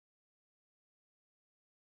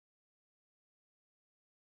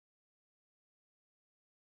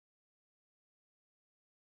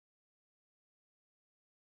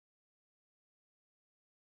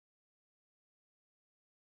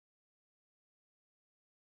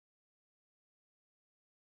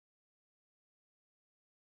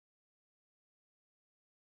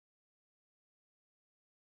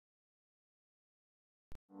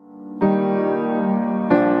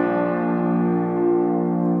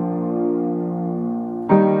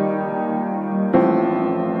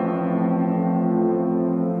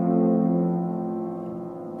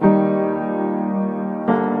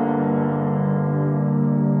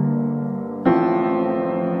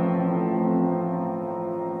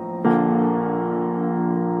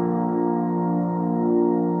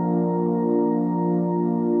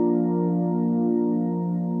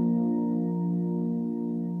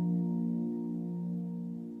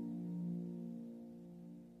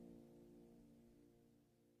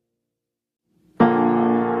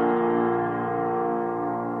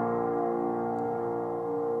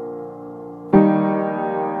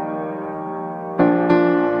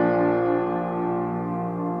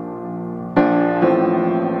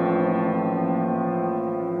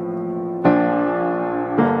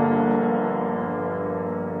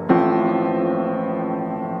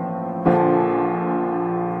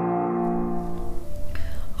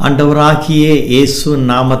ஆண்டவராகிய இயேசு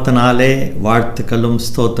நாமத்தினாலே வாழ்த்துக்களும்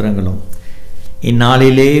ஸ்தோத்திரங்களும்.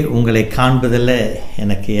 இந்நாளிலே உங்களை காண்பதில்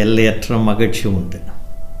எனக்கு எல்லையற்ற மகிழ்ச்சி உண்டு.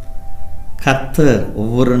 கர்த்தர்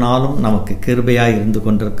ஒவ்வொரு நாளும் நமக்கு கிருபையாய் இருந்து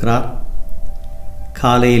கொண்டிருக்கிறார்.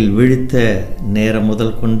 காலையில் விழித்த நேரம்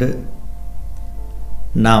முதல் கொண்டு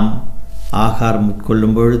நாம் ஆகாரம்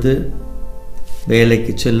உட்கொள்ளும் பொழுது,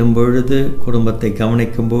 வேலைக்கு செல்லும் பொழுது, குடும்பத்தை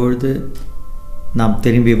கவனிக்கும் பொழுது, நாம்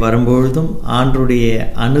திரும்பி வரும்பொழுதும் ஆண்டவருடைய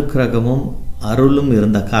அனுக்கிரகமும் அருளும்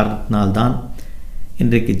இருந்த காரணத்தினால்தான்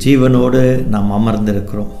இன்றைக்கு ஜீவனோடு நாம்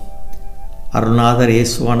அமர்ந்திருக்கிறோம். அருள்நாதர்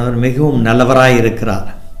இயேசுவானவர் மிகவும் நல்லவராய் இருக்கிறார்.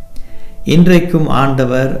 இன்றைக்கும்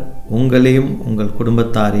ஆண்டவர் உங்களையும் உங்கள்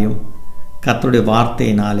குடும்பத்தாரையும் கர்த்தருடைய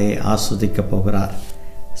வார்த்தையினாலே ஆஸ்வதிக்கப் போகிறார்.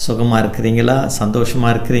 சுகமாக இருக்கிறீங்களா?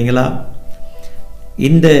 சந்தோஷமாக இருக்கிறீங்களா?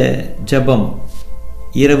 இந்த ஜெபம்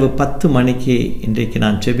இரவு 10 மணிக்கு இன்றைக்கு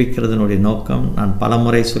நான் ஜெபிக்கிறதனுடைய நோக்கம் நான்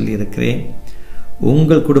பலமுறை சொல்லியிருக்கிறேன்.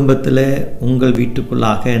 உங்கள் குடும்பத்தில் உங்கள்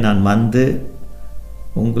வீட்டுக்குள்ளாக நான் வந்து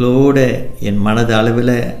உங்களோட என் மனது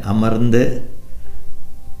அளவில் அமர்ந்து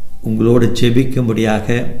உங்களோடு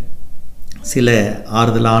ஜெபிக்கும்படியாக சில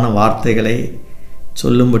ஆறுதலான வார்த்தைகளை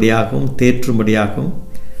சொல்லும்படியாகவும் தேற்றும்படியாகவும்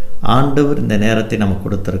ஆண்டவர் இந்த நேரத்தை நமக்கு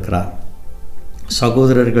கொடுத்திருக்கிறார்.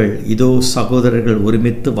 சகோதரர்கள், இதோ சகோதரர்கள்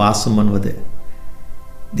ஒருமித்து வாசம் பண்ணுவது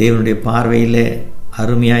தேவனுடைய பார்வையில்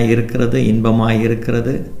அருமையாக இருக்கிறது, இன்பமாக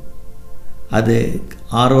இருக்கிறது. அது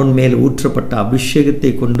ஆரோன் மேல் ஊற்றப்பட்ட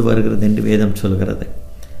அபிஷேகத்தை கொண்டு வருகிறது என்று வேதம் சொல்கிறது.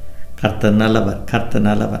 கர்த்தர் நல்லவர், கர்த்தர்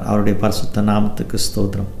நல்லவர். அவருடைய பரிசுத்த நாமத்துக்கு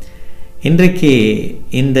ஸ்தோத்திரம். இன்றைக்கு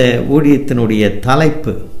இந்த ஊழியத்தினுடைய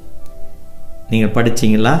தலைப்பு நீங்கள்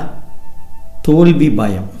படிச்சீங்களா? தோல்வி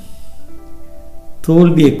பயம்.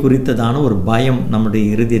 தோல்வியை குறித்ததான ஒரு பயம் நம்முடைய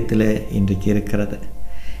இருதயத்தில் இன்றைக்கு இருக்கிறது.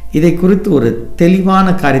 இதை குறித்து ஒரு தெளிவான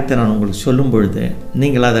காரியத்தை நான் உங்களுக்கு சொல்லும் பொழுது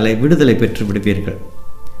நீங்கள் அதில் விடுதலை பெற்று விடுவீர்கள்.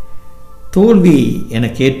 தோல்வி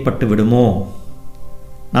எனக்கு ஏற்பட்டு விடுமோ,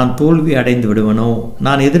 நான் தோல்வி அடைந்து விடுவனோ,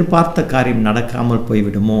 நான் எதிர்பார்த்த காரியம் நடக்காமல்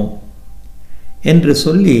போய்விடுமோ என்று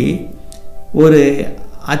சொல்லி ஒரு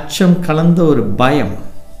அச்சம் கலந்த ஒரு பயம்.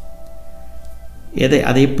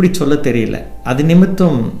 அதை எப்படி சொல்ல தெரியல. அது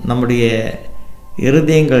நிமித்தம் நம்முடைய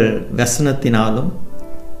இருதயங்கள் व्यसனத்தினாலும்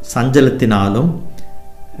சஞ்சலத்தினாலும்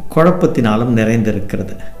குழப்பத்தினாலும்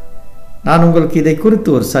நிறைந்திருக்கிறது. நான் உங்களுக்கு இதை குறித்து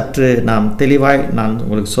ஒரு சற்று தெளிவாய் நான்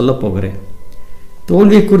உங்களுக்கு சொல்ல போகிறேன்.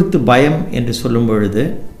 தோல்வியை குறித்து பயம் என்று சொல்லும் பொழுது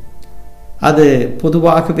அது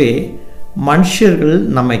பொதுவாகவே மனுஷர்கள்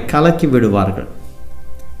நம்மை கலக்கி விடுவார்கள்.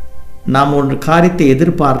 நாம் ஒரு காரியத்தை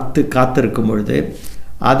எதிர்பார்த்து காத்திருக்கும் பொழுது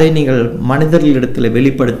அதை நீங்கள் மனிதர்களிடத்தில்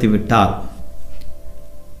வெளிப்படுத்தி விட்டால்,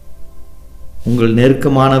 உங்கள்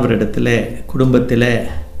நெருக்கமானவரிடத்தில், குடும்பத்தில்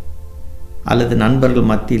அல்லது நண்பர்கள்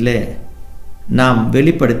மத்தியில் நாம்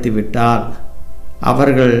வெளிப்படுத்தி விட்டால்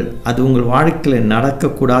அவர்கள் அது உங்கள் வாழ்க்கையில்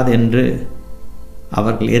நடக்கக்கூடாது என்று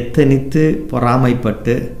அவர்கள் எத்தனித்து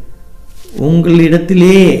பொறாமைப்பட்டு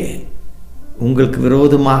உங்களிடத்திலே உங்களுக்கு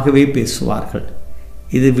விரோதமாகவே பேசுவார்கள்.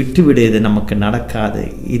 இது விட்டுவிடு, இது நமக்கு நடக்காது,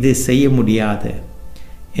 இது செய்ய முடியாது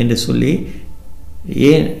என்று சொல்லி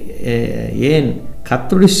ஏன்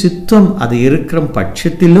கர்த்தருடைய சித்தம் அது இருக்கிற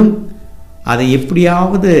பட்சத்திலும் அதை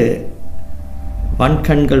எப்படியாவது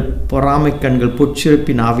வன்கண்கள், பொறாமை கண்கள்,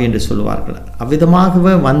 பொச்சிறப்பின் ஆவி என்று சொல்லுவார்கள்.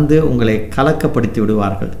 அவ்விதமாகவே வந்து உங்களை கலக்கப்படுத்தி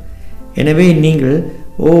விடுவார்கள். எனவே நீங்கள்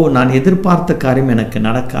நான் எதிர்பார்த்த காரியம் எனக்கு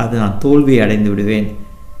நடக்காது, நான் தோல்வியை அடைந்து விடுவேன்.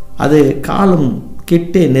 அது காலம்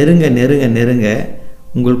கிட்டே நெருங்க நெருங்க நெருங்க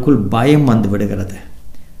உங்களுக்குள் பயம் வந்து விடுகிறது.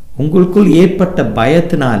 உங்களுக்குள் ஏற்பட்ட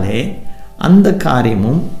பயத்தினாலே அந்த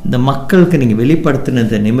காரியமும் இந்த மக்களுக்கு நீங்கள்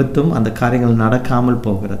வெளிப்படுத்தினது நிமித்தம் அந்த காரியங்கள் நடக்காமல்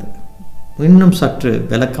போகிறது. இன்னும் சற்று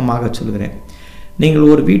விளக்கமாக சொல்கிறேன். நீங்கள்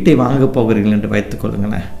ஒரு வீட்டை வாங்க போகிறீர்கள் என்று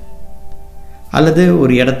வைத்துக்கொள்ளுங்களேன், அல்லது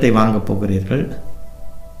ஒரு இடத்தை வாங்க போகிறீர்கள்,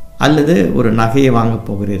 அல்லது ஒரு நகையை வாங்க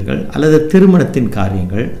போகிறீர்கள், அல்லது திருமணத்தின்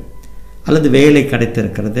காரியங்கள், அல்லது வேலை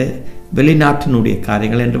கிடைத்திருக்கிறது, வெளிநாட்டினுடைய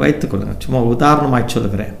காரியங்கள் என்று வைத்துக்கொள்ளுங்கள். சும்மா உதாரணமாக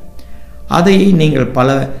சொல்கிறேன். அதை நீங்கள்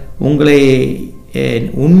உங்களை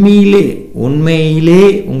உண்மையிலே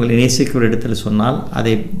உங்களை நேசிக்கிற இடத்துல சொன்னால்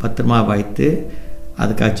அதை பத்திரமா வைத்து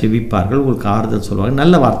அதுக்காக ஜெபிப்பார்கள், உங்களுக்கு ஆறுதல் சொல்வார்கள்,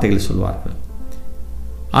 நல்ல வார்த்தைகள் சொல்வார்கள்.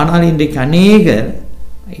 ஆனால் இன்றைக்கு அநேகர்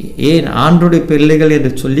ஆண்டவருடைய பிள்ளைகள்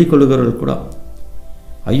என்று சொல்லிக் கொள்கிறவர்கள் கூட,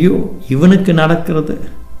 ஐயோ இவனுக்கு நடக்கிறது,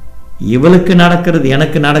 இவளுக்கு நடக்கிறது,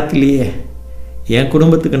 எனக்கு நடக்கலையே, என்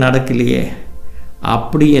குடும்பத்துக்கு நடக்கலையே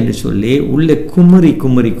அப்படி என்று சொல்லி உள்ளே குமுறி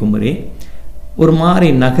குமுறி குமுறி ஒரு மாதிரி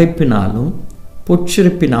நகைப்பினாலும்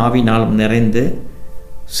பொச்சிருப்பின் ஆவினாலும் நிறைந்து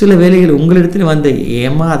சில வேளைகள் உங்களிடத்துல வந்து,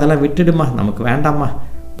 ஏம்மா அதெல்லாம் விட்டுடுமா, நமக்கு வேண்டாமா,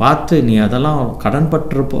 பார்த்து நீ அதெல்லாம் கடன்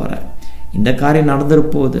பற்று போகிற, இந்த காரியம்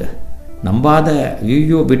நடந்துருப்போகுது, நம்பாத,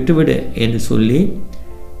 ஐயோ விட்டுவிடு என்று சொல்லி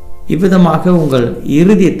இவ்விதமாக உங்கள்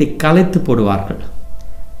இருதயத்தை கலைத்து போடுவார்கள்.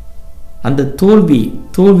 அந்த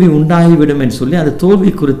தோல்வி உண்டாகிவிடும் என்று சொல்லி அந்த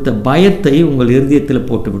தோல்வி குறித்த பயத்தை உங்கள் இருதயத்தில்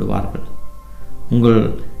போட்டு விடுவார்கள். உங்கள்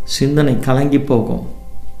சிந்தனை கலங்கி போகும்.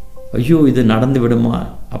 ஐயோ இது நடந்து விடுமா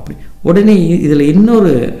அப்படி. உடனே இதில்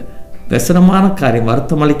இன்னொரு விசனமான காரியம்,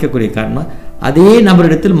 வருத்தம் அளிக்கக்கூடிய காரணம், அதே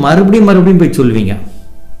நபரிடத்தில் மறுபடியும் போய் சொல்வீங்க.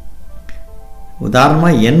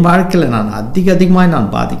 உதாரணமாக என் வாழ்க்கையில் நான் அதிகமாக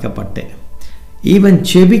நான் பாதிக்கப்பட்டேன். ஈவன்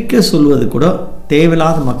செபிக்க சொல்வது கூட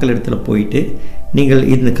தேவையில்லாத மக்களிடத்தில் போயிட்டு நீங்கள்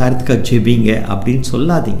இந்த காரியத்துக்காக செபிங்க அப்படின்னு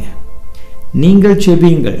சொல்லாதீங்க. நீங்கள்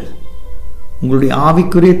செபியுங்கள். உங்களுடைய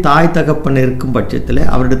ஆவிக்குரிய தாய் தகப்பன் இருக்கும் பட்சத்தில்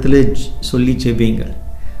அவரிடத்தில் சொல்லி செபியுங்கள்.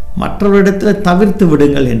 மற்றவரிடத்தில் தவிர்த்து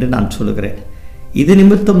விடுங்கள் என்று நான் சொல்கிறேன். இது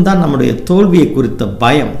நிமித்தம் தான் நம்முடைய தோல்வியை குறித்த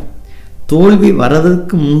பயம். தோல்வி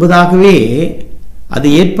வர்றதுக்கு முன்பதாகவே அது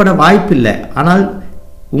ஏற்பட வாய்ப்பில்லை. ஆனால்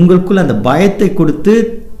உங்களுக்குள் அந்த பயத்தை கொடுத்து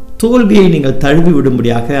தோல்வியை நீங்கள் தழுவி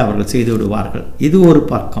விடும்படியாக அவர்கள் செய்து விடுவார்கள். இது ஒரு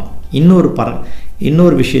பக்கம்.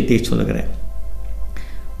 இன்னொரு விஷயத்தை சொல்லுகிறேன்.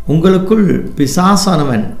 உங்களுக்குள்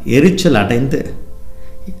பிசாசானவன் எரிச்சல் அடைந்து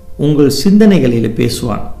உங்கள் சிந்தனைகளில்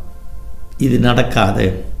பேசுவான். இது நடக்காது,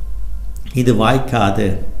 இது வாய்க்காது,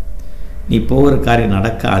 நீ போகிற காரியம்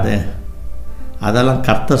நடக்காது, அதெல்லாம்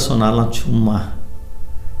கர்த்தர் சொன்னாலும் சும்மா.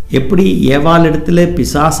 எப்படி ஏவாளிடத்தில்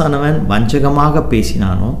பிசாசானவன் வஞ்சகமாக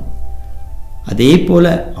பேசினானோ அதே போல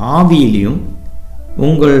ஆவியிலையும்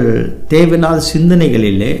உங்கள் தேவையில்லாத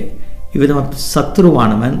சிந்தனைகளிலே இவ்விதமாக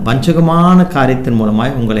சத்துருவானவன் வஞ்சகமான காரியத்தின்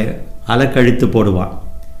மூலமாய் உங்களை அலக்கழித்து போடுவான்.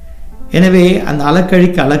 எனவே அந்த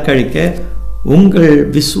அலக்கழிக்க உங்கள்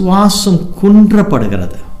விசுவாசம்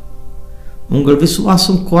குன்றப்படுகிறது, உங்கள்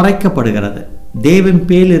விசுவாசம் குறைக்கப்படுகிறது. தேவன்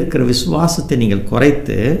பேரில் இருக்கிற விசுவாசத்தை நீங்கள்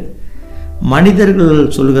குறைத்து மனிதர்கள்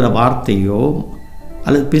சொல்கிற வார்த்தையோ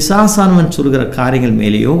அல்லது பிசாசானவன் சொல்கிற காரியங்கள்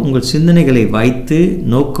மேலேயோ உங்கள் சிந்தனைகளை வைத்து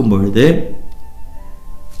நோக்கும் பொழுது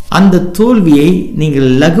அந்த தோல்வியை நீங்கள்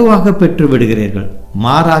லகுவாக பெற்று விடுகிறீர்கள்.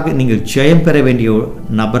 மாறாக நீங்கள் ஜெயம் பெற வேண்டிய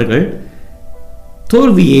நபர்கள்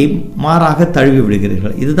தோல்வியை மாறாக தழுவி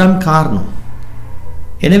விடுகிறீர்கள். இதுதான் காரணம்.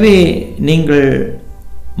 எனவே நீங்கள்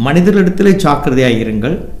மனிதர்களிடத்திலே ஜாக்கிரதையாக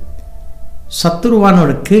இருங்கள்.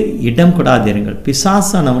 சத்துருவானவனுக்கு இடம் கொடாதிருங்கள்.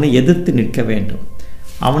 பிசாசானவனை எதிர்த்து நிற்க வேண்டும்.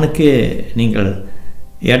 அவனுக்கு நீங்கள்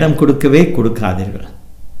இடம் கொடுக்கவே கொடுக்காதீர்கள்.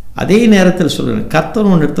 அதே நேரத்தில் சொல்கிறேன், கர்த்தர்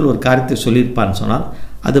ஒரு இடத்துல ஒரு காரியத்தை சொல்லியிருப்பான்னு சொன்னால்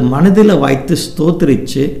அது மனதில் வைத்து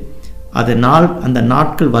ஸ்தோத்திரித்து அந்த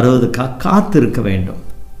நாட்கள் வருவதற்காக காத்திருக்க வேண்டும்.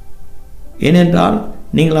 ஏனென்றால்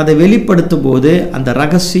நீங்கள் அதை வெளிப்படுத்தும் போது அந்த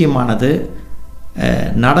ரகசியமானது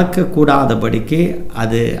நடக்கக்கூடாதபடிக்கு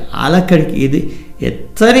அது இது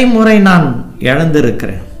எத்தனை முறை நான்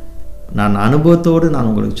இழந்திருக்கிறேன். நான் அனுபவத்தோடு நான்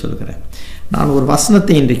உங்களுக்கு சொல்கிறேன். நான் ஒரு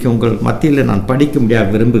வசனத்தை இன்றைக்கு உங்கள் மத்தியில் நான் படிக்க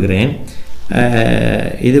முடியாது விரும்புகிறேன்.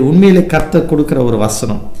 இது உண்மையிலே கர்த்தர் கொடுக்குற ஒரு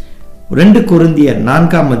வசனம். 2 கொரிந்தியர்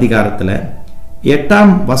 4ஆம் அதிகாரத்தில்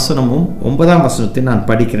 8ஆம் வசனமும் 9ஆம் வசனத்தை நான்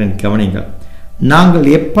படிக்கிறேன், கவனிங்கள். நாங்கள்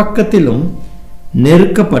எப்பக்கத்திலும்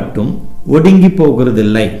நெருக்கப்பட்டும் ஒடுங்கி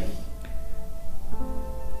போகிறதில்லை,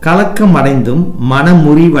 கலக்கம் அடைந்தும்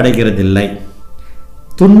மனமுறிவடைகிறதில்லை,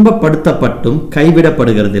 துன்பப்படுத்தப்பட்டும்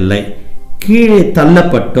கைவிடப்படுகிறதில்லை, கீழே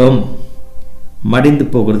தள்ளப்பட்டும் மடிந்து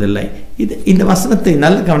போகிறதில்லை. இந்த வசனத்தை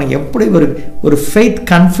நல்ல கவனிங்க. எப்படி ஒரு ஃபெய்த்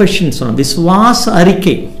கன்ஃபெஷன் சொன்ன விசுவாச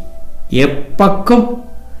அறிக்கை. எப்பக்கம்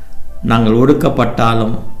நாங்கள்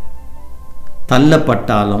ஒடுக்கப்பட்டாலும்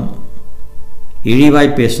தள்ளப்பட்டாலும்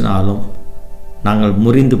இழிவாய் பேசினாலும் நாங்கள்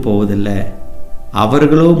முறிந்து போவதில்லை.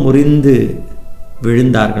 அவர்களோ முறிந்து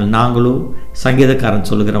விழுந்தார்கள், நாங்களோ சங்கீதக்காரன்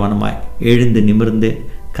சொல்லுகிறவனமாய் எழுந்து நிமிர்ந்து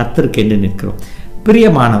கர்த்தருக்கென்று நிற்கிறோம்.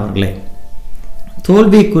 பிரியமானவர்களே,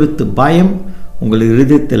 தோல்வி குறித்து பயம் உங்கள்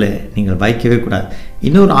இருதயத்தில் நீங்கள் வைக்கவே கூடாது.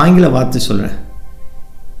 இன்னொரு ஆங்கில வார்த்தை சொல்கிறேன்.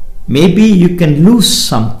 Maybe you can loose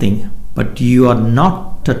something but you are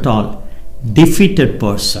not at all defeated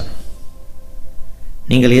person.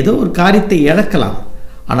 நீங்கள் ஏதோ ஒரு காரியத்தை இழக்கலாம்,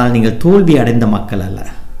 ஆனால் நீங்கள் தோல்வி அடைந்த மக்கள் அல்ல.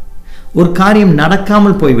 ஒரு காரியம்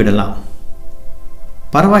நடக்காமல் போய்விடலாம்,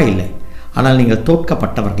 பரவாயில்லை, ஆனால் நீங்கள்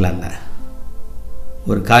தோற்கப்பட்டவர்கள் அல்ல.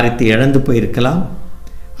 ஒரு காரியத்தை இழந்து போயிருக்கலாம்,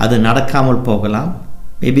 அது நடக்காமல் போகலாம்.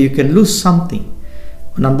 Maybe you can loose something.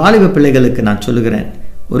 நான் வாலிப பிள்ளைகளுக்கு நான் சொல்லுகிறேன்,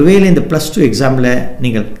 ஒருவேளை இந்த +2 எக்ஸாமில்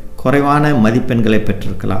நீங்கள் குறைவான மதிப்பெண்களை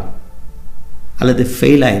பெற்றிருக்கலாம் அல்லது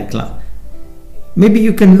fail ஆகிருக்கலாம். Maybe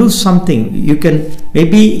you can loose something.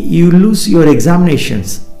 Maybe you lose your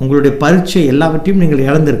examinations. உங்களுடைய பரீட்சை எல்லாவற்றையும் நீங்கள்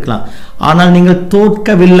இழந்திருக்கலாம், ஆனால் நீங்கள்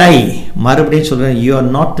தோற்கவில்லை. மறுபடியும் சொல்கிறேன், யூ ஆர்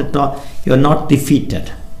நாட் டிஃபீட்டட்.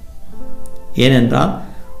 ஏனென்றால்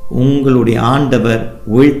உங்களுடைய ஆண்டவர்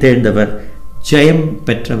உயிர்த்தெழுந்தவர், ஜெயம்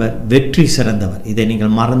பெற்றவர், வெற்றி சிறந்தவர். இதை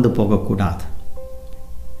நீங்கள் மறந்து போகக்கூடாது.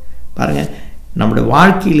 பாருங்க, நம்முடைய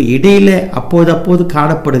வாழ்க்கையில் இடையில அப்போது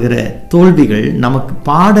காணப்படுகிற தோல்விகள் நமக்கு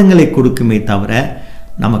பாடங்களை கொடுக்குமே தவிர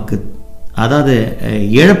நமக்கு அதாவது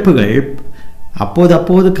இழப்புகள்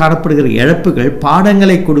அப்போது காணப்படுகிற இழப்புகள்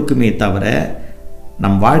பாடங்களை கொடுக்குமே தவிர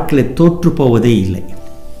நம் வாழ்க்கையில் தோற்று போவதே இல்லை.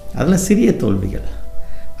 அதெல்லாம் சிறிய தோல்விகள்,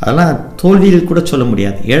 அதெல்லாம் தோல்வியில் கூட சொல்ல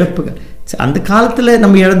முடியாது. இழப்புகள் அந்த காலத்தில்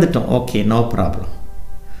நம்ம இழந்துட்டோம், ஓகே, நோ ப்ராப்ளம்.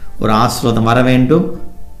 ஒரு ஆசீர்வாதம் வர வேண்டும்,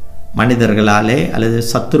 மனிதர்களாலே அல்லது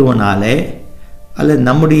சத்துருவனாலே அல்லது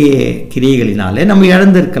நம்முடைய கிரியைகளினாலே நம்ம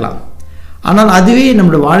இழந்திருக்கலாம். ஆனால் அதுவே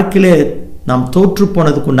நம்முடைய வாழ்க்கையில் நாம் தோற்று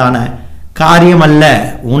போனதுக்குண்டான காரியம் அல்ல.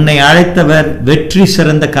 உன்னை அழைத்தவர் வெற்றி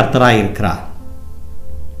சிறந்த கர்த்தராய் இருக்கிறார்.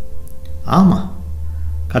 ஆமா,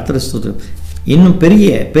 கர்த்தர் ஸ்தோத்திரம். இன்னும் பெரிய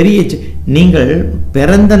நீங்கள்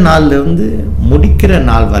பிறந்த நாளிலிருந்து முடிக்கிற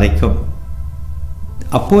நாள் வரைக்கும்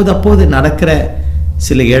அப்போது நடக்கிற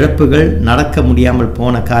சில இழப்புகள், நடக்க முடியாமல்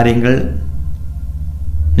போன காரியங்கள்,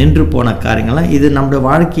 நின்று போன காரியங்கள்லாம் இது நம்முடைய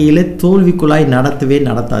வாழ்க்கையிலே தோல்விக்குள்ளாய்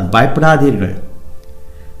நடத்தாது. பயப்படாதீர்கள்.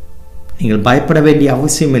 நீங்கள் பயப்பட வேண்டிய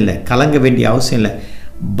அவசியம் இல்லை, கலங்க வேண்டிய அவசியம் இல்லை.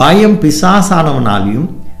 பயம் பிசாசானவனாலையும்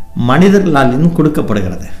மனிதர்களாலையும்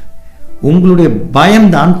கொடுக்கப்படுகிறது. உங்களுடைய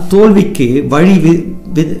பயம்தான் தோல்விக்கு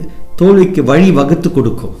வழி வகுத்து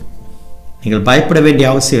கொடுக்கும். நீங்கள் பயப்பட வேண்டிய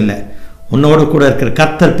அவசியம் இல்லை. உன்னோடு கூட இருக்கிற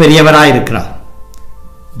கர்த்தர் பெரியவராய் இருக்கிறார்,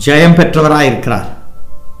 ஜெயம் பெற்றவராய் இருக்கிறார்,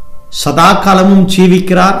 சதா காலமும்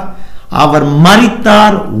ஜீவிக்கிறார். அவர்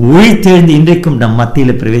மரித்தார், உயிர்த்தெழுந்து இன்றைக்கும் நம்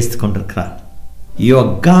மத்தியில் பிரவேசித்துக் கொண்டிருக்கிறார். Your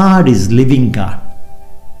God is living God.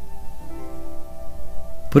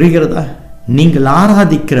 புரிகிறதா? நீங்கள்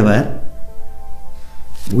ஆராதிக்கிறவர்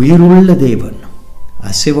உயிருள்ள தேவன்,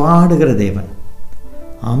 அசைவாடுகிற தேவன்.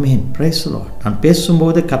 ஆமீன், பிரைஸ் தி லார்ட். நான்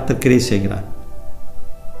பேசும்போது கர்த்தர் கிரியை செய்கிறார்.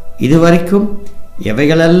 இதுவரைக்கும்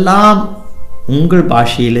எவைகளெல்லாம் உங்கள்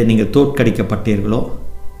பாஷையில் நீங்கள் தோற்கடிக்கப்பட்டீர்களோ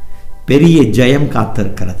பெரிய ஜெயம்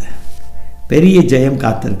காத்திருக்கிறது, பெரிய ஜெயம்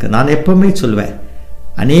காத்திருக்கிறது. நான் எப்பவுமே சொல்வேன்,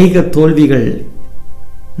 அநேக தோல்விகள்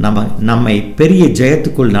நம்மை பெரிய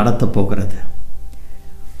ஜெயத்துக்குள் நடத்த போகிறது.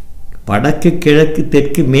 வடக்கு கிழக்கு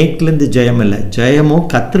தெற்கு மேற்கிலிருந்து ஜெயம் இல்லை, ஜெயமோ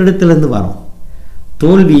கர்த்தரிடத்திலிருந்து வரும்.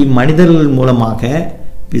 தோல்வி மனிதர்கள் மூலமாக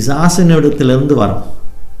பிசாசினிடத்திலிருந்து வரும்.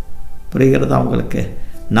 புரிகிறதா உங்களுக்கு?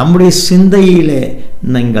 நம்முடைய சிந்தையிலே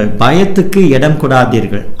நீங்கள் பயத்துக்கு இடம்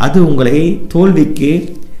கொடாதீர்கள். அது உங்களை தோல்விக்கு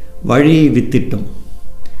வழியை வித்திட்டும்,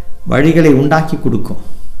 வழிகளை உண்டாக்கி கொடுக்கும்.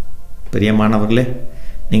 பிரியமானவர்களே,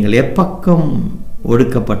 நீங்கள் எப்பக்கம்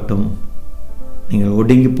ஒடுக்கப்பட்டும் நீங்கள்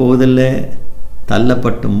ஒடுங்கி போவதில்லை,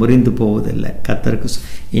 தள்ளப்பட்டும் முறிந்து போவதில்லை. கர்த்தருக்கு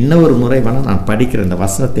இன்னொரு முறை வேணால் நான் படிக்கிற இந்த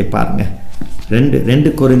வசனத்தை பாருங்க.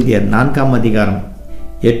 2 கொரிந்தியர் 4ஆம் அதிகாரம்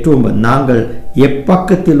 8-9. நாங்கள்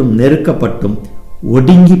எப்பக்கத்திலும் நெருக்கப்பட்டும்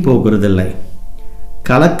ஒடுங்கி போகிறதில்லை,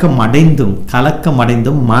 கலக்கம்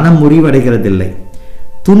அடைந்தும் மனம் முறிவடைகிறதில்லை,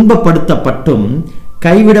 துன்பப்படுத்தப்பட்டும்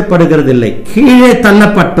கைவிடப்படுகிறதில்லை, கீழே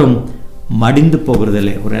தள்ளப்பட்டும் மடிந்து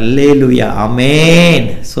போகிறதில்லை. ஒரு அல்லேலூயா, ஆமென்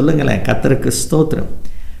சொல்லுங்களேன். கர்த்தருக்கு ஸ்தோத்திரம்.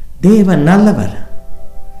 தேவன் நல்லவர்.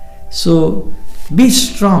 So be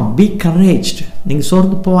strong, B கரேஜ்டு. நீங்கள்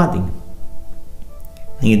சோர்ந்து போகாதீங்க,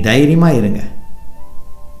 நீங்கள் தைரியமாக இருங்க.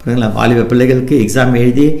 புரியுங்களா? வாலிப பிள்ளைகளுக்கு எக்ஸாம்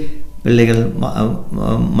எழுதி பிள்ளைகள்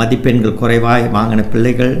மதிப்பெண்கள் குறைவாக வாங்கின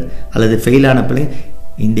பிள்ளைகள் அல்லது ஃபெயிலான பிள்ளைகள்,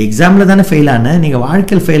 இந்த எக்ஸாமில் தானே ஃபெயிலான, நீங்கள்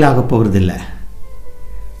வாழ்க்கையில் ஃபெயில் ஆக போகிறதில்லை.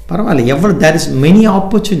 பரவாயில்ல, எவ்வளோ தேர் இஸ் மெனி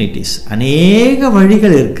ஆப்பர்ச்சுனிட்டிஸ். அநேக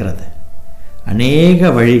வழிகள் இருக்கிறது, அநேக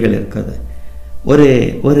வழிகள் இருக்கிறது.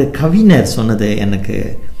 ஒரு கவிஞர் சொன்னது எனக்கு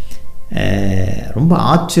ரொம்ப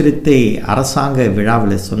ஆச்சரியத்தை, அரசாங்க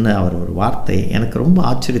விழாவில் சொன்ன அவர் ஒரு வார்த்தை எனக்கு ரொம்ப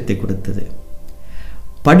ஆச்சரியத்தை கொடுத்தது.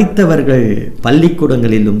 படித்தவர்கள்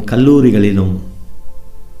பள்ளிக்கூடங்களிலும் கல்லூரிகளிலும்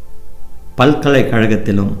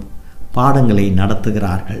பல்கலைக்கழகத்திலும் பாடங்களை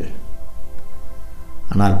நடத்துகிறார்கள்.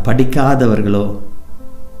 ஆனால் படிக்காதவர்களோ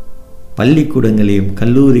பள்ளிக்கூடங்களையும்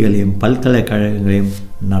கல்லூரிகளையும் பல்கலைக்கழகங்களையும்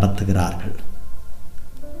நடத்துகிறார்கள்.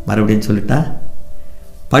 மறுபடியும் சொல்லிட்டா,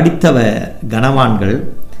 படித்தவ கனவான்கள்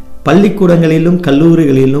பள்ளிக்கூடங்களிலும்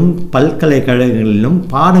கல்லூரிகளிலும் பல்கலைக்கழகங்களிலும்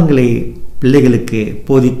பாடங்களை பிள்ளைகளுக்கு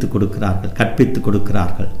போதித்து கொடுக்கிறார்கள், கற்பித்து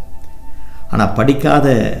கொடுக்கிறார்கள். ஆனால் படிக்காத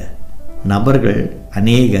நபர்கள்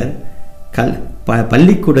அநேகர்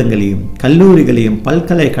பள்ளிக்கூடங்களையும் கல்லூரிகளையும்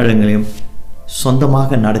பல்கலைக்கழகங்களையும்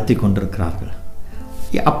சொந்தமாக நடத்தி கொண்டிருக்கிறார்கள்.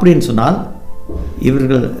 அப்படின்னு சொன்னால்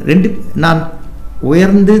இவர்கள் நான்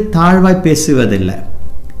உயர்ந்து தாழ்வாய் பேசுவதில்லை.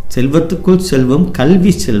 செல்வத்துக்குள் செல்வம்,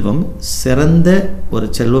 கல்வி செல்வம் சிறந்த ஒரு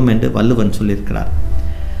செல்வம் என்று வள்ளுவன் சொல்லியிருக்கிறார்.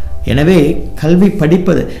 எனவே கல்வி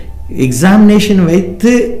படிப்பது, எக்ஸாமினேஷன்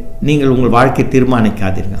வைத்து நீங்கள் உங்கள் வாழ்க்கை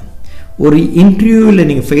தீர்மானிக்காதீங்க. ஒரு இன்டர்வியூவில்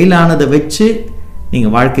நீங்கள் ஃபெயில் ஆனதை வச்சு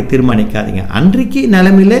நீங்கள் வாழ்க்கை தீர்மானிக்காதீங்க. அன்றைக்கு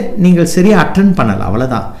நிலைமையில் நீங்கள் சரியாக அட்டென்ட் பண்ணலாம்,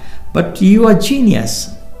 அவ்வளோதான். But you are genius,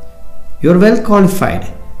 you are well qualified.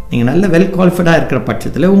 நீங்கள் நல்ல வெல் குவாலிஃபைடாக இருக்கிற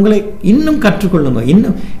பட்சத்தில் உங்களை இன்னும் கற்றுக்கொள்ளுங்க,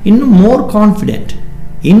 இன்னும் மோர் கான்ஃபிடென்ட்,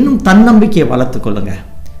 இன்னும் தன்னம்பிக்கையை வளர்த்துக்கொள்ளுங்க.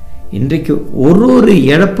 இன்றைக்கு ஒரு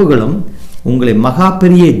இழப்புகளும் உங்களை மகா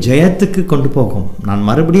பெரிய ஜெயத்துக்கு கொண்டு போகும். நான்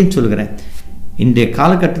மறுபடியும் சொல்கிறேன், இன்றைய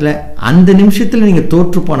காலகட்டத்தில் அந்த நிமிஷத்தில் நீங்கள்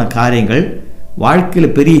தோற்று போன காரியங்கள்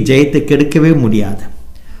வாழ்க்கையில் பெரிய ஜெயத்தை கெடுக்கவே முடியாது.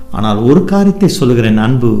 ஆனால் ஒரு காரியத்தை சொல்கிறேன்,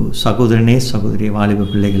 அன்பு சகோதரனே சகோதரி வாலிப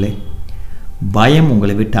பிள்ளைகளே, பயம்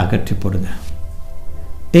உங்களை விட்டு அகற்றி போடுங்க.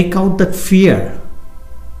 Take out that fear.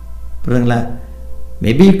 புரியுதுங்களா?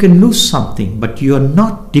 Maybe you can loose something, but you are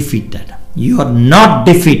not defeated. You are not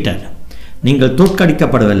defeated. நீங்கள்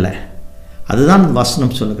தோற்கடிக்கப்படவில்லை. அதுதான்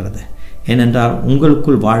வசனம் சொல்லுகிறது. ஏனென்றால்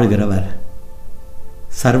உங்களுக்குள் வாழுகிறவர்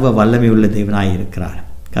சர்வ வல்லமை உள்ள தேவனாய் இருக்கிறார்.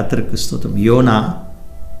 கர்த்தருக்கு ஸ்தோத்திரம். யோனா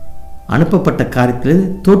அனுப்பப்பட்ட காரியத்தில்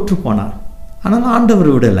தோற்று போனான். ஆனால் ஆண்டவர்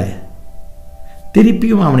விடலை.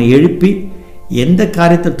 திருப்பியும் அவனை எழுப்பி எந்த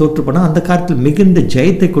காரியத்தில் தோற்று போனால் அந்த காரியத்தில் மிகுந்த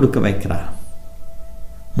ஜெயத்தை கொடுக்க வைக்கிறார்.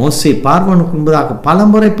 மோசே பார்வோனுக்கு முன்பதாக பல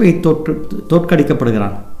முறை போய்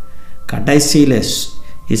தோற்கடிக்கப்படுகிறான். கடைசியில்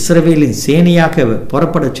இஸ்ரவேலின் சேனையாக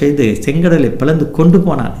புறப்பட செய்து செங்கடலை பிளந்து கொண்டு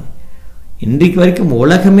போனான். இன்றைக்கு வரைக்கும்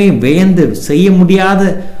உலகமே வியந்து செய்ய முடியாத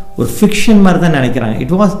ஒரு ஃபிக்ஷன் மாதிரி தான் நினைக்கிறாங்க.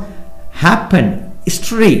 It was happen.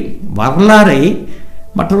 ஹிஸ்டரி, வரலாறை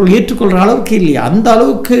மற்றவர்கள் ஏற்றுக்கொள்கிற அளவுக்கு இல்லையா, அந்த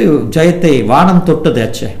அளவுக்கு ஜெயத்தை வானம்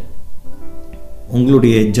தொட்டதாச்சே.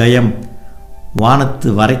 உங்களுடைய ஜெயம் வானத்து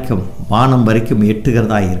வரைக்கும், வானம் வரைக்கும்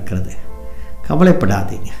எட்டுகிறதா இருக்கிறது.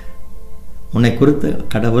 கவலைப்படாதீங்க. உன்னை குறித்து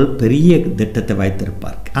கடவுள் பெரிய திட்டத்தை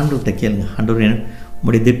வைத்திருப்பார். ஆண்டவர்கிட்ட கேளுங்க, ஆண்டவரே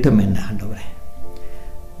உங்களுடைய திட்டம் என்ன? ஆண்டவரே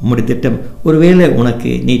உங்களுடைய திட்டம். ஒருவேளை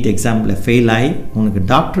உனக்கு நீட் எக்ஸாமில் ஃபெயில் ஆகி உனக்கு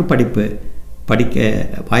டாக்டர் படிப்பு படிக்க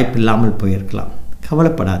வாய்ப்பு இல்லாமல் போயிருக்கலாம்.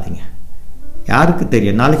 கவலைப்படாதீங்க. யாருக்கு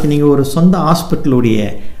தெரியும், நாளைக்கு நீங்கள் ஒரு சொந்த ஹாஸ்பிட்டலுடைய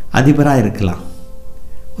அதிபராக இருக்கலாம்,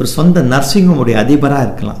 ஒரு சொந்த நர்சிங் ஹோமுடைய அதிபராக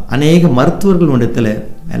இருக்கலாம். அநேக மருத்துவர்கள் இடத்துல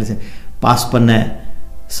வேலை பாஸ் பண்ண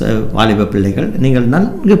வாலிப பிள்ளைகள், நீங்கள்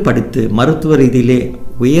நன்கு படித்து மருத்துவ ரீதியிலே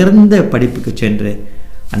உயர்ந்த படிப்புக்கு சென்று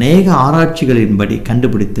அநேக ஆராய்ச்சிகளின்படி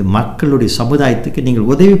கண்டுபிடித்து மக்களுடைய சமுதாயத்துக்கு நீங்கள்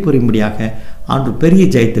உதவி புரியும்படியாக ஆண்டு பெரிய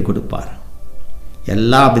ஜெயத்தை கொடுப்பார்.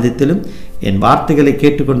 எல்லா விதத்திலும் என் வார்த்தைகளை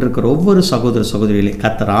கேட்டுக்கொண்டிருக்கிற ஒவ்வொரு சகோதர சகோதரிகளை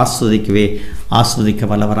கர்த்தர் ஆஸ்வதிக்க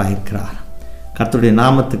வல்லவராக இருக்கிறார். கர்த்தருடைய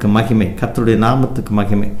நாமத்துக்கு மகிமை, கர்த்தருடைய நாமத்துக்கு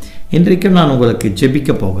மகிமை. இன்றைக்கும் நான் உங்களுக்கு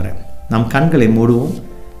ஜெபிக்க போகிறேன். நம் கண்களை மூடுவோம்.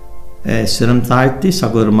 சிரம் தாழ்த்தி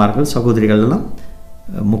சகோதரமார்கள் சகோதரிகள் எல்லாம்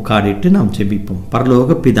முக்காடிட்டு நாம் ஜெபிப்போம்.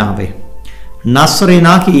 பரலோக பிதாவே,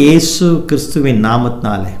 நசரேயனாகிய இயேசு கிறிஸ்துவின்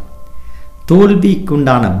நாமத்தினாலே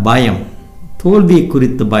தோல்விக்குண்டான பயம், தோல்வியை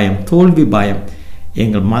குறித்த பயம், தோல்வி பயம்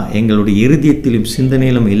எங்களுடைய இருதயத்திலும்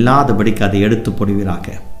சிந்தனையிலும் இல்லாதபடிக்கு அதை எடுத்து போடுவீராக.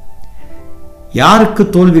 யாருக்கு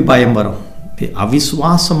தோல்வி பயம் வரும்?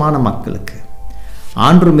 அவிசுவாசமான மக்களுக்கு,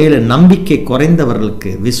 ஆண்டு மேல நம்பிக்கை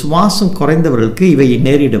குறைந்தவர்களுக்கு, விசுவாசம் குறைந்தவர்களுக்கு இவை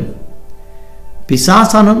நேரிடும்.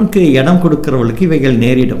 பிசாசானனுக்கு இடம் கொடுக்கிறவர்களுக்கு இவைகள்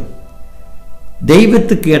நேரிடும்.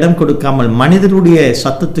 தெய்வத்துக்கு இடம் கொடுக்காமல் மனிதனுடைய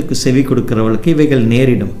சத்தத்துக்கு செவி கொடுக்கிறவர்களுக்கு இவைகள்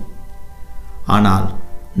நேரிடும். ஆனால்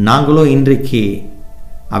நாங்களோ இன்றைக்கு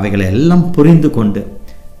அவைகளை எல்லாம் புரிந்து கொண்டு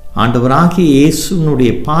ஆண்டவராகிய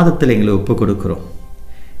இயேசுனுடைய பாதத்தில் எங்களை ஒப்புக் கொடுக்கிறோம்.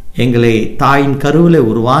 எங்களை தாயின் கருவில்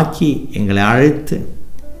உருவாக்கி எங்களை அழைத்து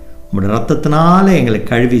உம்முடைய இரத்தத்தினால எங்களை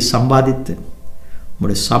கழுவி சம்பாதித்து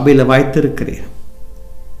உம்முடைய சபையில் வைத்திருக்கிறீர்.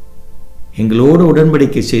 எங்களோடு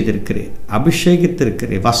உடன்படிக்கை செய்திருக்கிறீர்,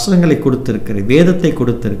 அபிஷேகித்திருக்கிறீர், வஸ்திரங்களை கொடுத்திருக்கிறீர், வேதத்தை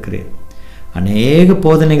கொடுத்திருக்கிறீர். அநேக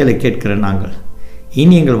போதனைகளை கேட்கிற நாங்கள்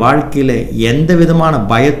இனி எங்கள் வாழ்க்கையில் எந்த விதமான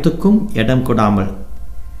பயத்துக்கும் இடம் கொடாமல்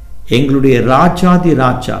எங்களுடைய ராஜாதி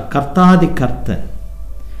ராஜா, கர்த்தாதி கர்த்தன்,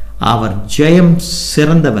 அவர் ஜெயம்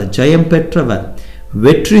சிறந்தவர், ஜெயம் பெற்றவர்,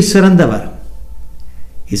 வெற்றி சிறந்தவர்,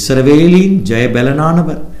 இஸ்ரவேலின்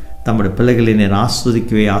ஜெயபலனானவர், தம்முடைய பிள்ளைகளை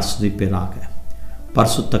ஆஸ்வதிப்பீராக.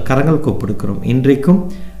 பரிசுத்த கரங்களுக்கு ஒப்படுக்கிறோம். இன்றைக்கும்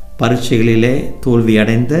பரீட்சைகளிலே தோல்வி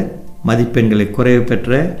அடைந்த, மதிப்பெண்களை குறைவு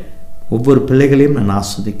பெற்ற ஒவ்வொரு பிள்ளைகளையும் நான்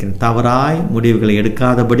ஆஸ்வதிக்கிறேன். தவறாய் முடிவுகளை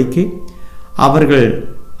எடுக்காதபடிக்கு அவர்கள்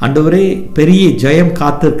ஆண்டவரே பெரிய ஜெயம்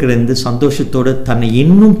காத்திருக்கிற இந்த சந்தோஷத்தோடு தன்னை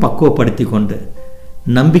இன்னும் பக்குவப்படுத்தி கொண்டு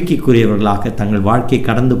நம்பிக்கைக்குரியவர்களாக தங்கள் வாழ்க்கையை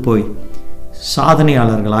கடந்து போய்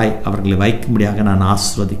சாதனையாளர்களாய் அவர்களை வைக்கும்படியாக நான்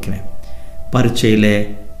ஆஸ்வதிக்கிறேன். பரீட்சையிலே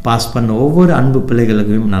பாஸ் பண்ண ஒவ்வொரு அன்பு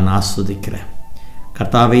பிள்ளைகளுக்கும் நான் ஆஸ்வதிக்கிறேன்.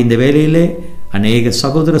 கர்த்தாவே, இந்த வேளையிலே அநேக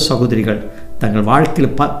சகோதர சகோதரிகள் தங்கள்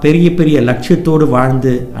வாழ்க்கையில் பெரிய பெரிய லட்சியத்தோடு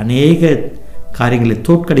வாழ்ந்து அநேக காரியங்களில்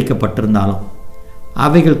தோற்கடிக்கப்பட்டிருந்தாலும்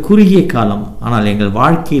அவைகள் குறுகிய காலம், ஆனால் எங்கள்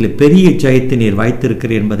வாழ்க்கையில் பெரிய ஜெயத்தை நீர்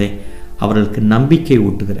வைத்திருக்கிறீர் என்பதை அவர்களுக்கு நம்பிக்கை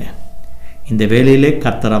ஊட்டுகிறேன். இந்த வேளையிலே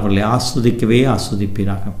கர்த்தர் அவர்களை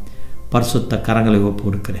ஆஸ்வதிப்பீராக. பரிசுத்த கரங்களை ஒப்பு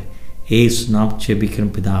கொடுக்கிறேன். ஏசு நாம்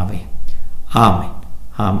ஜெபிக்கிறோம் பிதாவே, ஆமென்,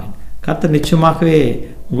 ஆமென். கர்த்தர் நிச்சயமாகவே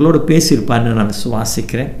உங்களோடு பேசியிருப்பார்னு நான்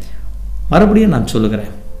விசுவாசிக்கிறேன். மறுபடியும் நான்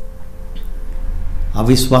சொல்லுகிறேன்,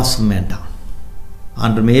 அவிசுவாசம் வேண்டாம்.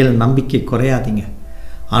 ஆண்டு மேலே நம்பிக்கை குறையாதீங்க.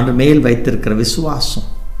 ஆண்டவர் மேல் வைத்திருக்கிற விசுவாசம்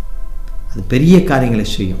அது பெரிய காரியங்களை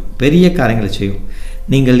செய்யும், பெரிய காரியங்களை செய்யும்.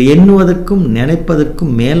 நீங்கள் எண்ணுவதற்கும்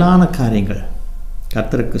நினைப்பதற்கும் மேலான காரியங்கள்.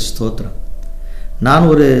 கர்த்தருக்கு ஸ்தோத்திரம். நான்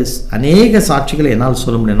ஒரு அநேக சாட்சிகளை என்னால்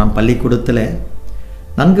சொல்ல முடியும். நான் பள்ளிக்கூடத்தில்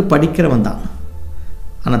நன்கு படிக்கிறவன் தான்.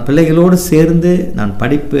 ஆனால் பிள்ளைகளோடு சேர்ந்து நான்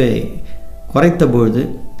படிப்பை குறைத்த பொழுது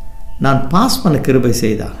நான் பாஸ் பண்ண கிருபை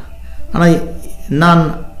செய்தார். ஆனால் நான்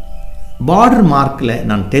பார்டர் மார்க்கில்,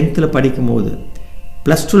 நான் 10th படிக்கும்போது,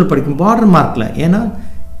 +2 படிக்கும் பார்டர் மார்க்கில், ஏன்னா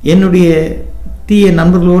என்னுடைய தீய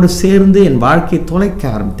நண்பர்களோடு சேர்ந்து என் வாழ்க்கையை தொலைக்க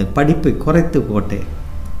ஆரம்பித்தேன், படிப்பை குறைத்து போட்டேன்.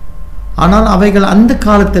 ஆனால் அவைகள் அந்த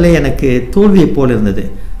காலத்தில் எனக்கு தோல்வியை போல் இருந்தது.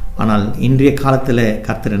 ஆனால் இன்றைய காலத்தில்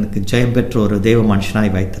கர்த்தர் எனக்கு ஜெயம் பெற்ற ஒரு தெய்வ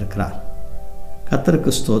மனுஷனாய் வைத்திருக்கிறார்.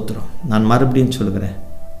 கர்த்தருக்கு ஸ்தோத்திரம். நான் மறுபடியும் சொல்கிறேன்,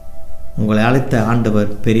 உங்களை அழைத்த ஆண்டவர்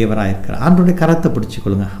பெரியவராக இருக்கிறார். ஆண்டவருடைய கரத்தை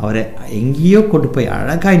பிடிச்சிக்கொள்ளுங்க. அவரை எங்கேயோ கொண்டு போய்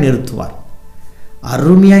அழகாய் நிறுத்துவார்,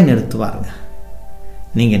 அருமையாய் நிறுத்துவாருங்க.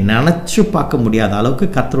 நீங்கள் நினச்சி பார்க்க முடியாத அளவுக்கு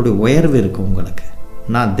கர்த்தருடைய உயர்வு இருக்கும் உங்களுக்கு.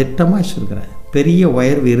 நான் திட்டமாக சொல்கிறேன், பெரிய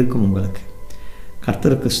உயர்வு இருக்கும் உங்களுக்கு.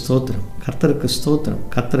 கர்த்தருக்கு ஸ்தோத்திரம், கர்த்தருக்கு ஸ்தோத்திரம்,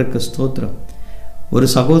 கர்த்தருக்கு ஸ்தோத்திரம். ஒரு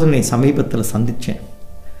சகோதரனை சமீபத்தில் சந்தித்தேன்.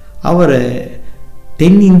 அவர்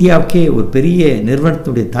தென் இந்தியாவுக்கே ஒரு பெரிய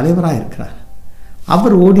நிறுவனத்துடைய தலைவராக இருக்கிறார்.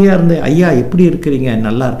 அவர் ஓடியா இருந்து, ஐயா எப்படி இருக்கிறீங்க,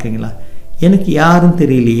 நல்லா இருக்கீங்களா? எனக்கு யாரும்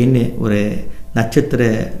தெரியலையேன்னு ஒரு நட்சத்திர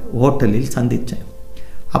ஹோட்டலில் சந்தித்தேன்.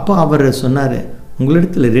 அப்போ அவர் சொன்னார்,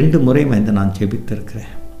 உங்களிடத்தில் 2 முறை வந்து நான்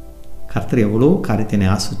ஜெபித்திருக்கிறேன். கர்த்தர் எவ்வளோ காரியத்தை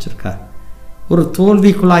ஆசிச்சிருக்கார். ஒரு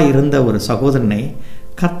தோல்விக்குள்ளாய் இருந்த ஒரு சகோதரனை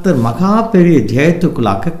கர்த்தர் மகா பெரிய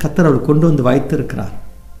ஜெயத்துக்குள்ளாக்க கர்த்தர் அவர் கொண்டு வந்து வைத்திருக்கிறார்.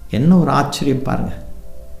 என்ன ஒரு ஆச்சரியம் பாருங்க.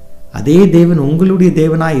 அதே தேவன் உங்களுடைய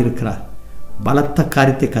தேவனாய் இருக்கிறார். பலத்த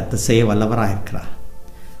காரியத்தை கர்த்தர் செய்ய வல்லவராக இருக்கிறார்.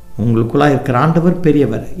 உங்களுக்குள்ளாக இருக்கிற ஆண்டவர்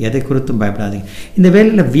பெரியவர். எதை குறித்தும் பயப்படாதீங்க. இந்த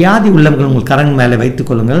வேளையில் வியாதி உள்ளவர்கள் உங்கள் கரன் மேலே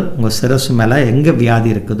வைத்துக்கொள்ளுங்கள். உங்கள் சிரசு மேலே எங்கே வியாதி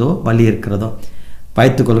இருக்குதோ, வலி இருக்கிறதோ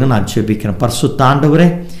வைத்துக்கொள்ளுங்க. நான் ஜெபிக்கிறேன். பரிசுத்த ஆண்டவரே,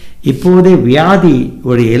 இப்போதே வியாதி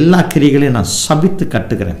உடைய எல்லா கிரிகளையும் நான் சபித்து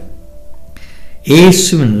கட்டுகிறேன்.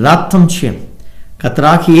 இயேசுவின் ரத்தம் செய்யும்.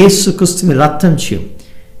 கர்த்தராகிய இயேசு கிறிஸ்துவின் ரத்தம் செய்யும்.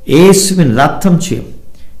 இயேசுவின் ரத்தம் செய்யும்.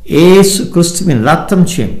 இயேசு கிறிஸ்துவின் ரத்தம்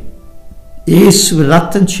செய்யும். இயேசுவின்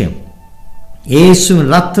ரத்தம் செய்யும். இயேசுவின்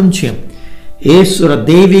ரத்தம் செய்யும். இயேசுர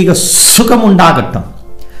தெய்வீக சுகம் உண்டாகட்டும்.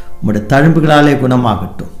 உம்முடைய தழும்புகளாலே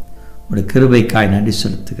குணமாகட்டும். உம்முடைய கிருபைக்காய் நன்றி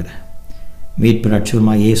செலுத்துகிறேன். மீட்பு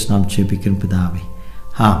ரட்சகருமாய் இயேசு நாம் ஜெபிக்கிறோம் பிதாவே.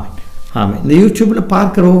 ஆமென், ஆமென். இந்த யூடியூப்பில்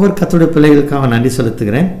பார்க்குற ஒவ்வொரு கர்த்தருடைய பிள்ளைகளுக்காக நன்றி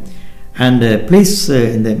செலுத்துகிறேன். அண்டு ப்ளீஸ்,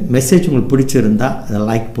 இந்த மெசேஜ் உங்களுக்கு பிடிச்சிருந்தால் அதை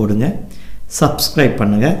லைக் போடுங்க, சப்ஸ்கிரைப்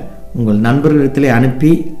பண்ணுங்கள். உங்கள் நண்பர்களிடத்திலே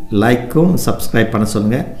அனுப்பி லைக்கும் சப்ஸ்கிரைப் பண்ண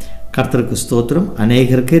சொல்லுங்கள். கர்த்தருக்கு ஸ்தோத்திரம்.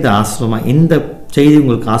 அநேகருக்கு இது ஆசிரமாக, இந்த செய்தி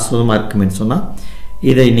உங்களுக்கு ஆசிரமாக இருக்குமென்னு சொன்னால்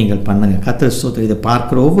இதை நீங்கள் பண்ணுங்கள். கர்த்தர் ஸ்தோத்திரம். இதை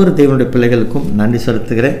பார்க்குற ஒவ்வொரு தேவனுடைய பிள்ளைகளுக்கும் நன்றி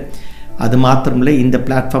செலுத்துகிறேன். அது மாத்திரமில்லை, இந்த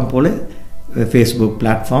பிளாட்ஃபார்ம் போல் ஃபேஸ்புக்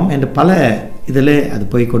பிளாட்ஃபார்ம் என்று பல இதில் அது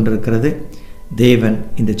போய் கொண்டிருக்கிறது. தேவன்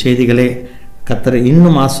இந்த செய்திகளை கர்த்தரை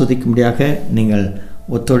இன்னும் ஆஸ்வதிக்கும்படியாக நீங்கள்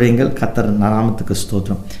ஒத்துழைங்கள். கர்த்தர் நாமத்துக்கு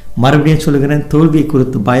ஸ்தோத்திரம். மறுபடியும் சொல்லுகிறேன், தோல்வியை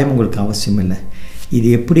குறித்து பயம் உங்களுக்கு அவசியம் இல்லை. இது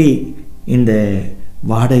எப்படி இந்த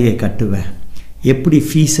வாடகையை கட்டுவேன், எப்படி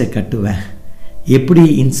ஃபீஸை கட்டுவேன், எப்படி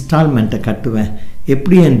இன்ஸ்டால்மெண்ட்டை கட்டுவேன்,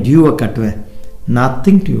 எப்படி என் டியூவை கட்டுவேன்,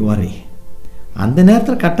 நத்திங் டு வரி. அந்த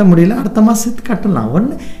நேரத்தில் கட்ட முடியல, அடுத்த மாதத்துக்கு கட்டலாம்.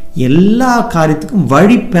 ஒன்று எல்லா காரியத்துக்கும்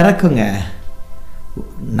வழி பிறக்குங்க.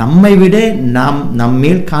 நம்மை விட நாம்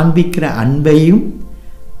நம்மேல் காண்பிக்கிற அன்பையும்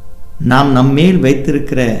நாம் நம்மேல்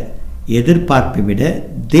வைத்திருக்கிற எதிர்பார்ப்பை விட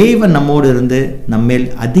தேவன் நம்மோடு இருந்து நம்மேல்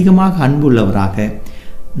அதிகமாக அன்புள்ளவராக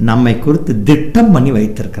நம்மை குறித்து திட்டம் பண்ணி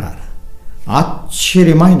வைத்திருக்கிறார்.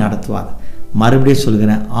 ஆச்சரியமாய் நடத்துவார். மறுபடியும்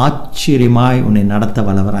சொல்கிறேன், ஆச்சரியமாய் உன்னை நடத்த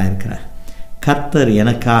வல்லவராக இருக்கிறார். கர்த்தர்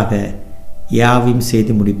எனக்காக யாவையும்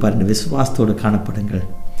செய்து முடிப்பார் என்ற விசுவாசத்தோடு காணப்படுங்கள்.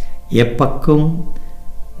 எப்பக்கம்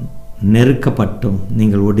நெருக்கப்பட்டும்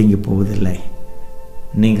நீங்கள் ஒடுங்கி போவதில்லை.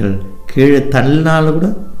 நீங்கள் கீழே தள்ளினாலும் கூட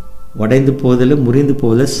உடைந்து போவதில்லை, முறிந்து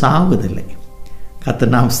போவதில்லை, சாவதில்லை.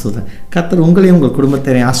 கர்த்தர் நாம் ஸ்தோத்திரம். கர்த்தர் உங்களையும் உங்கள்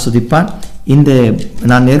குடும்பத்தை ஆஸ்வதிப்பார். இந்த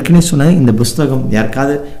நான் ஏற்கனவே சொன்னேன், இந்த புஸ்தகம்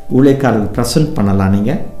யாருக்காவது ஊழியக்காரர்கள் ப்ரெசென்ட் பண்ணலாம்.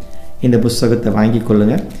 நீங்கள் இந்த புஸ்தகத்தை வாங்கி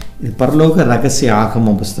கொள்ளுங்கள். இது பரலோக ரகசிய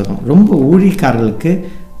ஆகம புஸ்தகம். ரொம்ப ஊழியக்காரர்களுக்கு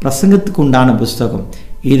பிரசங்கத்துக்கு உண்டான புஸ்தகம்.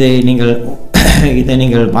 இதை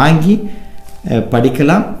நீங்கள் வாங்கி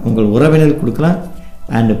படிக்கலாம், உங்கள் உறவினருக்கு கொடுக்கலாம்.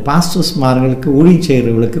 அண்டு பாஸ்டர்ஸ் மார்களுக்கு, ஊழியம்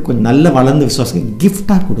செய்கிறவர்களுக்கு கொஞ்சம் நல்ல வளர்ந்த விசுவாசம்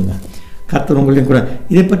கிஃப்டாக கொடுங்க. கர்த்தர் உங்களையும் கூட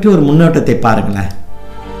இதை பற்றி ஒரு முன்னோட்டத்தை பாருங்களேன்.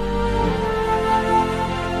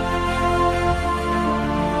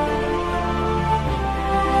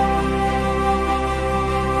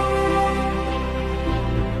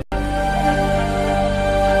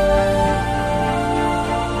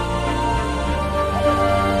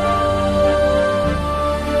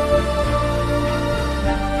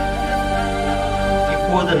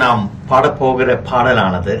 நாம் பாடப்போகிற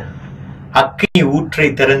பாடலானது அக்கினி ஊற்றை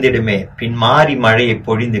திறந்திடுமே, பின் மாறி மழையை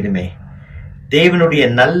பொழிந்திடுமே, தேவனுடைய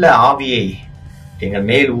நல்ல ஆவியை எங்கள்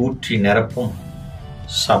மேல் ஊற்றி நிரப்பும்,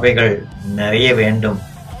 சபைகள் நிறைய வேண்டும்,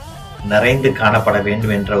 நிறைந்து காணப்பட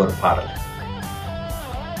வேண்டும் என்ற ஒரு பாடல்.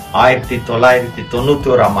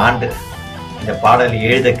 1991 ஆண்டு இந்த பாடல்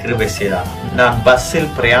எழுத கிருபை செய்தார். நான்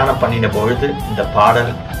பஸ்ஸில் பிரயாணம் பண்ணின பொழுது இந்த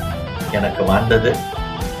பாடல் எனக்கு வந்தது.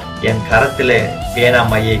 என் கரத்திலே பேனா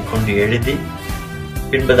மையை கொண்டு எழுதி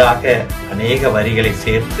பின்பதாக அநேக வரிகளை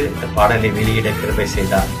சேர்த்து இந்த பாடலை வெளியிட கிருபை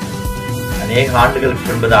செய்தார். அநேக ஆண்டுகளுக்கு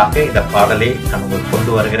பின்பதாக இந்த பாடலை நான் உங்களுக்கு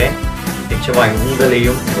கொண்டு வருகிறேன். நிச்சயமாய்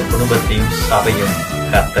உங்களையும் உங்கள் குடும்பத்தையும் சபையும்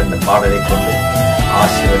கர்த்தர் இந்த பாடலை கொண்டு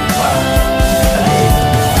ஆசீர்வதிப்பார்.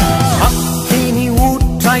 அக்கினி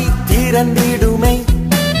ஊற்றை திறந்திடுமே,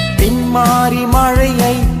 பின்மாறி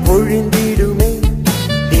மழையை பொழிந்திடுமே,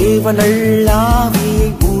 தேவனல்லாவியை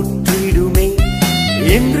ஊற்றிடுமே,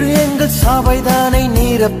 என்று எங்கள் சபைதானை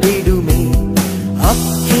நிரப்பிடுமே.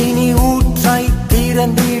 அக்கினி ஊற்றை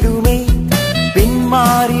திறந்திடுமே,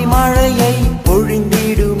 பின்மாறி மழையை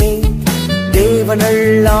பொழிந்திடுமே,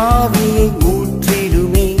 தேவனல்லாவியை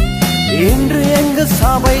ஊற்றிடுமே, என்று எங்கள்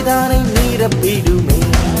சபைதானை நிரப்பிடுமே.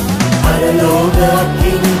 பரலோக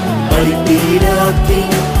அக்கினி, பலிபீட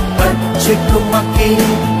அக்கினி, பட்சிக்கும் அக்கினி,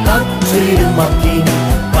 காற்றிடும் அக்கினி.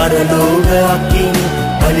 பரலோக அக்கினி,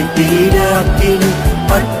 பலிபீட அக்கினி,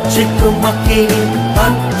 பட்சிக்கும் அக்கினி,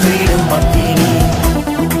 காற்றிடும் அக்கினி.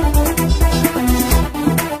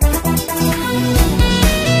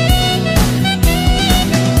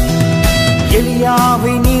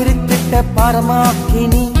 எலியாவை நிறுத்திட்ட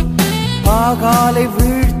பரமாக்கினி, பாகாலை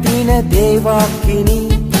வீழ்த்தின தேவாக்கினி,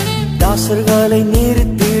 தாசர்களை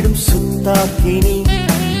நிறுத்திடும் சுத்தாக்கினி,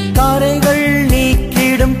 கரைகள்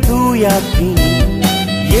நீக்கிடும் தூயாக்கினி.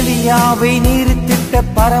 எலியாவை நிறுத்திட்ட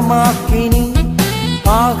பரமாக்கினி,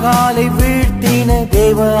 பாகாலை வீழ்த்தின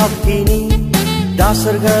தேவாக்கினி,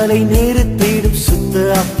 தாசர்களை நிறுத்திடும் சுத்த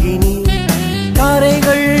அக்கினி,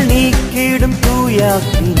 கரைகள் நீக்கிடும்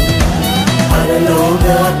தூயாக்கினி. பரலோக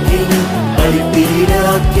அக்கினி, பலிபீட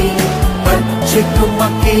அக்கினி, பட்சிக்கும்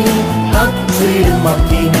அக்கினி, காற்றிடும்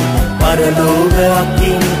அக்கினி. பரலோக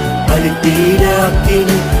அக்கினி, பலிபீட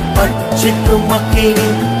அக்கினி, பட்சிக்கும் அக்கினி,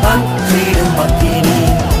 காற்றிடும் அக்கினி.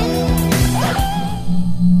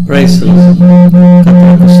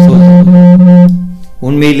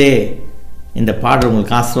 உண்மையிலே இந்த பாடல்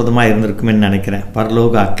உங்களுக்கு ஆசீர்வாதமாக இருந்திருக்குமென்னு நினைக்கிறேன்.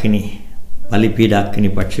 பரலோக அக்கினி, பலிபீட அக்கினி,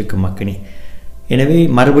 பட்சிக்கும் அக்கினி. எனவே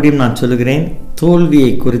மறுபடியும் நான் சொல்லுகிறேன்,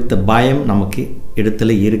 தோல்வியை குறித்த பயம் நமக்கு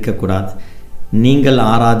இடத்துல இருக்கக்கூடாது. நீங்கள்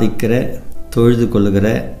ஆராதிக்கிற, தொழுது கொள்ளுகிற,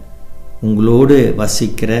 உங்களோடு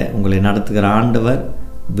வசிக்கிற, உங்களை நடத்துகிற ஆண்டவர்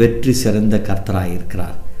வெற்றி சிறந்த கர்த்தராக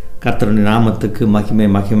இருக்கிறார். கர்த்தருடைய நாமத்துக்கு மகிமை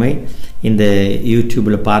மகிமை. இந்த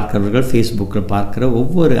யூடியூப்பில் பார்க்கிறவர்கள், ஃபேஸ்புக்கில் பார்க்குற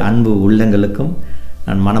ஒவ்வொரு அன்பு உள்ளங்களுக்கும்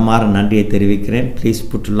நான் மனமாற நன்றியை தெரிவிக்கிறேன். Please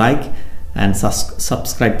put like and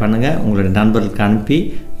subscribe பண்ணுங்கள். உங்களுடைய நண்பர்களுக்கு அனுப்பி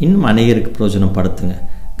இன்னும் அநேகருக்கு பிரயோஜனப்படுத்துங்க.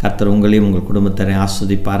 கர்த்தர் உங்களையும் உங்கள் குடும்பத்தை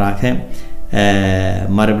ஆஸ்வதிப்பாராக.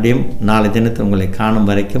 மறுபடியும் நாளை தினத்தை உங்களை காணும்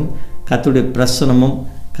வரைக்கும் கர்த்தருடைய பிரசனமும்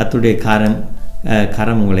கர்த்தருடைய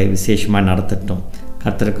கரம் உங்களை விசேஷமாக நடத்தட்டும்.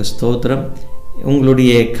 கர்த்தருக்கு ஸ்தோத்திரம்.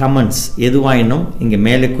 உங்களுடைய கமெண்ட்ஸ் எதுவாயினும் இங்கே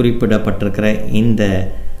மேலே குறிப்பிடப்பட்டிருக்கிற இந்த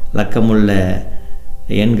இலக்கமுள்ள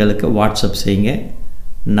எண்களுக்கு வாட்ஸ்அப் செய்யுங்க.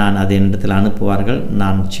 நான் அதை என்னிடத்தில் அனுப்புவார்கள்.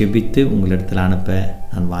 நான் செபித்து உங்களிடத்தில் அனுப்ப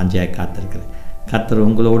நான் வாஞ்சியாய் காத்திருக்கிறேன். கர்த்தர்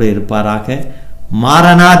உங்களோடு இருப்பாராக.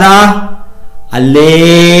 மாரநாதா,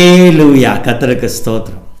 அல்லேலூயா. கர்த்தருக்கு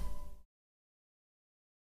ஸ்தோத்திரம்.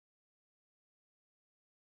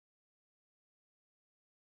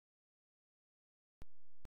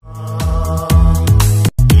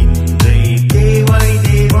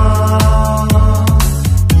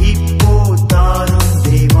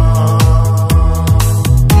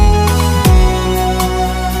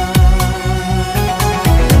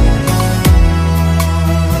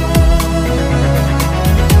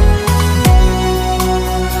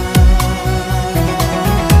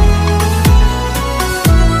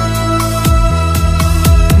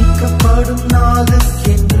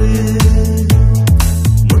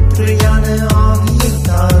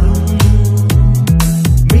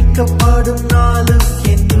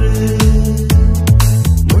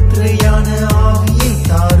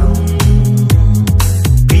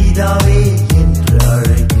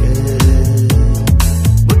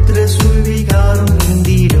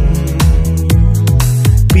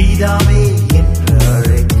 பிதாவே